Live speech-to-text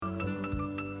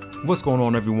What's going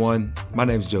on, everyone? My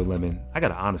name is Joe Lemon. I got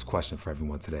an honest question for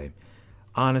everyone today.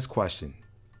 Honest question.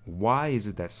 Why is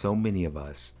it that so many of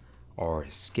us are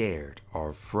scared or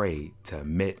afraid to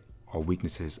admit our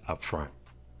weaknesses up front?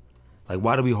 Like,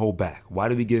 why do we hold back? Why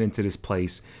do we get into this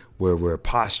place where we're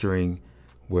posturing,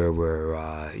 where we're,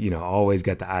 always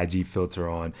got the IG filter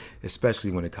on,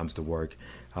 especially when it comes to work?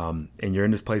 And you're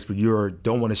in this place where you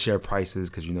don't want to share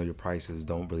prices because you know your prices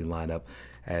don't really line up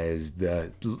as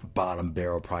the bottom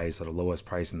barrel price or the lowest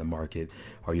price in the market,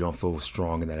 or you don't feel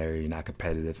strong in that area, you're not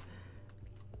competitive.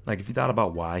 Like, if you thought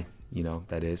about why,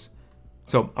 that is.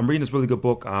 So I'm reading this really good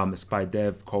book. It's by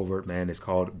Dev Colvert, man. It's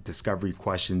called Discovery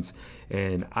Questions.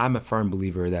 And I'm a firm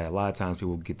believer that a lot of times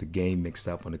people get the game mixed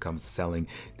up when it comes to selling.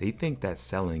 They think that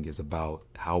selling is about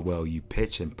how well you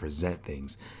pitch and present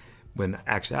things, when in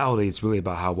actuality, it's really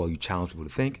about how well you challenge people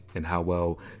to think and how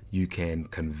well you can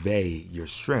convey your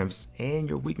strengths and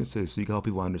your weaknesses so you can help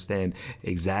people understand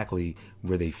exactly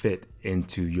where they fit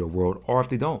into your world, or if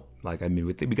they don't. We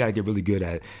got to get really good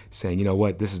at saying, you know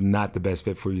what, this is not the best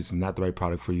fit for you. This is not the right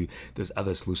product for you. There's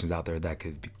other solutions out there that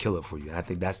could kill it for you. And I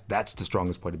think that's the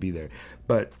strongest part to be there.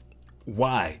 But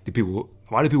why do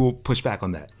people push back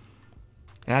on that?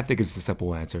 And I think it's a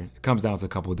simple answer. It comes down to a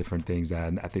couple of different things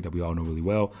that I think that we all know really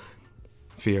well.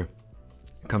 Fear.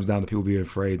 It comes down to people being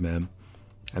afraid, man.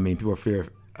 People are fear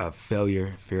of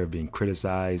failure, fear of being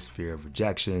criticized, fear of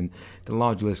rejection. The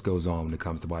laundry list goes on when it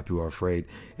comes to why people are afraid.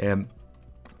 And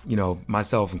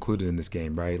myself included in this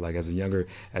game, right? Like as a younger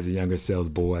sales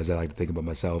boy, as I like to think about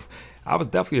myself, I was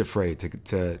definitely afraid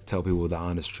to tell people the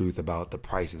honest truth about the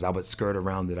prices. I would skirt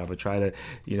around it. I would try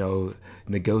to,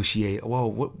 negotiate.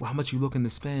 Well, how much you looking to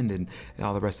spend and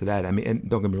all the rest of that. And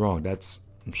don't get me wrong,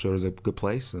 I'm sure there's a good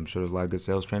place. I'm sure there's a lot of good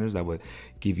sales trainers that would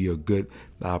give you a good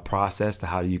process to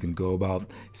how you can go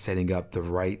about setting up the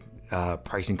right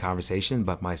pricing conversation.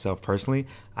 But myself personally,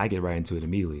 I get right into it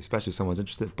immediately, especially if someone's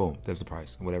interested. Boom, there's the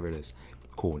price, whatever it is.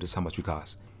 Cool, this is how much we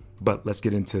cost. But let's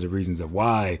get into the reasons of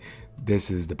why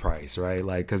this is the price, right?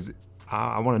 Like, because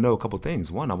I want to know a couple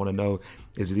things. One, I want to know,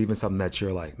 is it even something that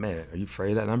you're like, man, are you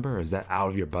afraid of that number? Or is that out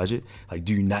of your budget? Like,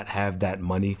 do you not have that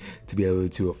money to be able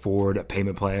to afford a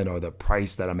payment plan or the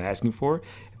price that I'm asking for?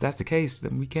 If that's the case,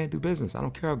 then we can't do business. I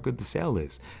don't care how good the sale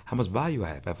is, how much value I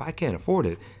have. If I can't afford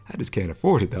it, I just can't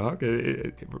afford it, dog.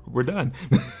 We're done.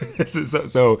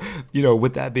 So,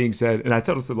 with that being said, and I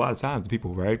tell this a lot of times to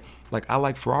people, right? Like, I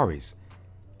like Ferraris.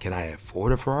 Can I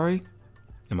afford a Ferrari?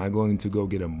 Am I going to go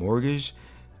get a mortgage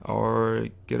or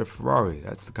get a Ferrari?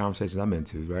 That's the conversation I'm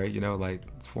into, right?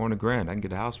 It's $400,000. I can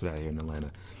get a house for that here in Atlanta.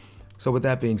 So with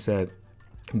that being said,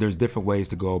 there's different ways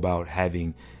to go about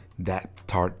having that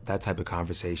type of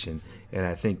conversation. And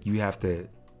I think you have to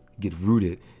get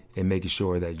rooted in making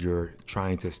sure that you're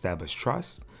trying to establish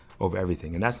trust over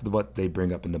everything. And that's what they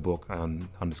bring up in the book on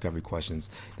Discovery Questions.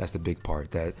 That's the big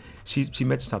part that she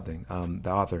mentioned something,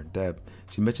 the author, Deb,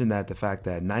 she mentioned that the fact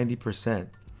that 90%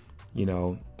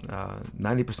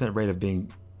 rate of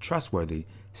being trustworthy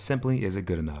simply isn't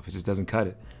good enough. It just doesn't cut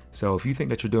it. So if you think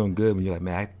that you're doing good when you're like,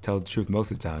 man, I tell the truth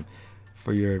most of the time,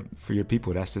 for your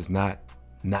people, that's just not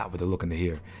what they're looking to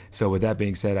hear. So with that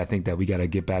being said, I think that we got to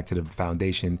get back to the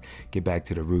foundation, get back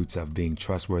to the roots of being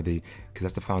trustworthy, because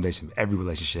that's the foundation of every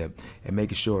relationship, and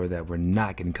making sure that we're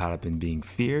not getting caught up in being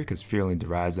fear, because fear only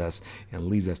derives us and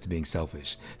leads us to being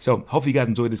selfish. So hopefully you guys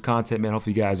enjoyed this content, man.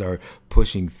 Hopefully you guys are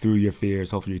pushing through your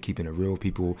fears. Hopefully you're keeping it real,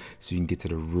 people, so you can get to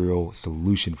the real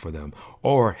solution for them,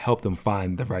 or help them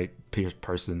find the right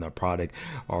person or product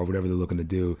or whatever they're looking to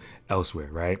do elsewhere,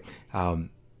 right?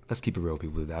 Let's keep it real,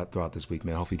 people, throughout this week,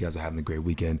 man. Hopefully you guys are having a great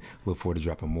weekend. Look forward to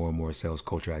dropping more and more sales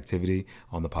culture activity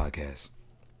on the podcast.